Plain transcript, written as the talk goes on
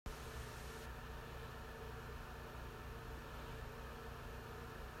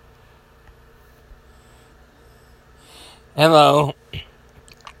Hello.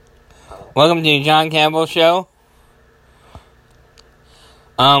 Welcome to John Campbell Show.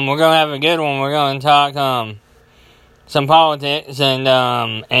 We're gonna have a good one. We're gonna talk some politics and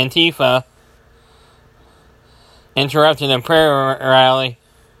Antifa interrupted a prayer rally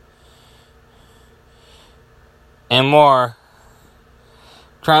and more.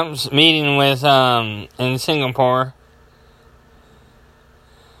 Trump's meeting with in Singapore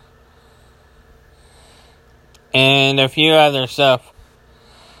and a few other stuff.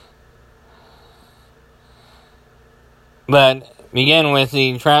 But begin with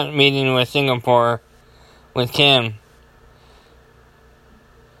the Trump meeting with Singapore with Kim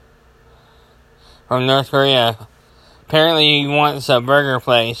from North Korea. Apparently he wants a burger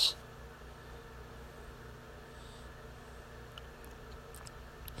place.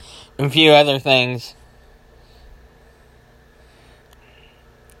 And a few other things.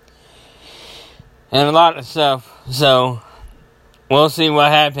 And a lot of stuff. So, we'll see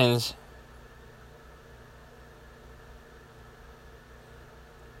what happens.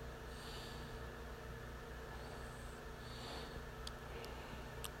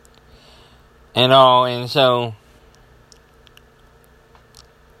 And all, and so...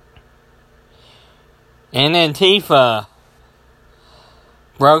 And Antifa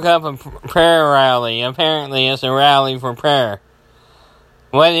broke up a prayer rally. Apparently it's a rally for prayer.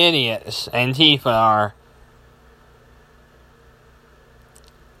 What idiots Antifa are.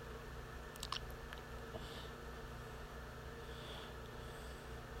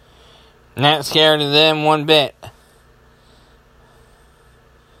 Not scared of them one bit.